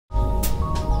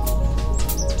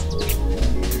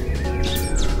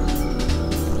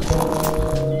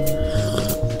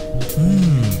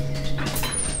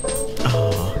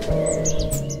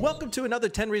Welcome to another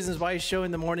 10 Reasons Why show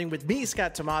in the morning with me,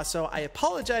 Scott Tommaso. I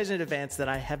apologize in advance that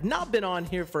I have not been on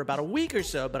here for about a week or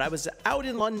so, but I was out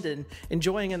in London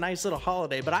enjoying a nice little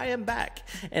holiday, but I am back.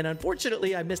 And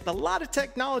unfortunately, I missed a lot of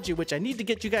technology, which I need to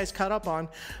get you guys caught up on,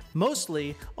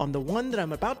 mostly on the one that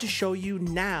I'm about to show you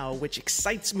now, which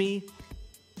excites me.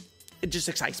 It just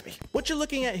excites me. What you're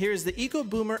looking at here is the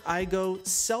EcoBoomer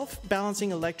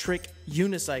Self-Balancing Electric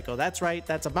Unicycle. That's right,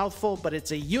 that's a mouthful, but it's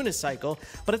a unicycle,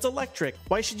 but it's electric.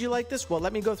 Why should you like this? Well,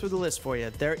 let me go through the list for you.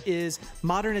 There is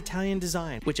modern Italian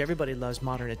design, which everybody loves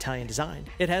modern Italian design.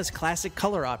 It has classic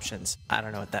color options. I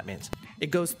don't know what that means.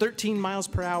 It goes 13 miles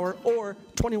per hour or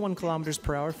 21 kilometers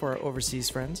per hour for our overseas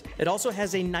friends. It also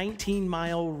has a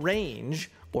 19-mile range,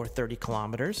 or 30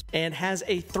 kilometers, and has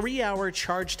a 3-hour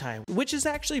charge time, which is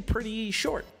actually pretty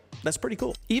short. That's pretty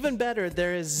cool. Even better,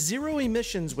 there is 0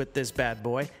 emissions with this bad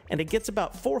boy, and it gets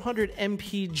about 400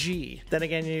 mpg. Then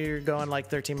again, you're going like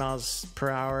 13 miles per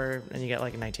hour, and you get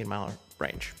like a 19-mile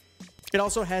range. It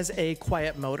also has a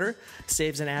quiet motor,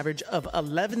 saves an average of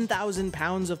 11,000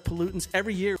 pounds of pollutants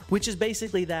every year, which is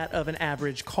basically that of an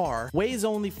average car. Weighs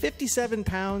only 57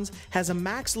 pounds, has a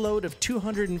max load of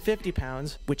 250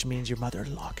 pounds, which means your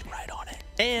mother-in-law can ride on it.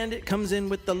 And it comes in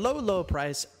with the low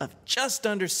price of just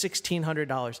under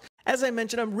 $1,600. As I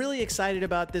mentioned, I'm really excited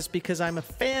about this because I'm a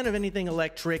fan of anything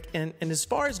electric, and as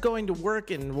far as going to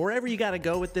work and wherever you got to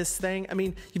go with this thing, I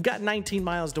mean, you've got 19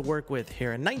 miles to work with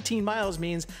here, and 19 miles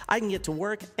means I can get to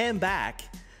work and back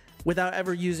without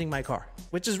ever using my car,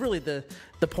 which is really the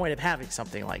point of having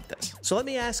something like this. So let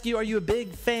me ask you, are you a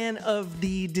big fan of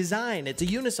the design? It's a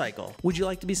unicycle. Would you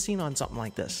like to be seen on something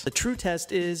like this? The true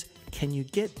test is, can you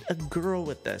get a girl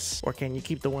with this, or can you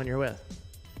keep the one you're with?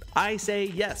 I say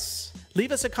yes.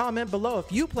 Leave us a comment below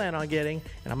if you plan on getting,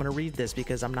 and I'm going to read this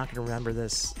because I'm not going to remember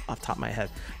this off the top of my head,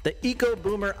 the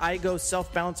EcoBoomer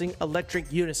Self-Balancing Electric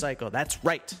Unicycle. That's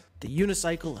right, the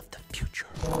unicycle of the future.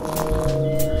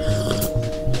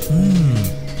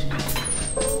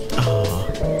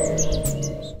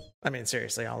 I mean,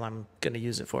 seriously, all I'm going to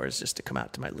use it for is just to come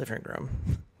out to my living room,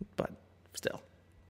 but still.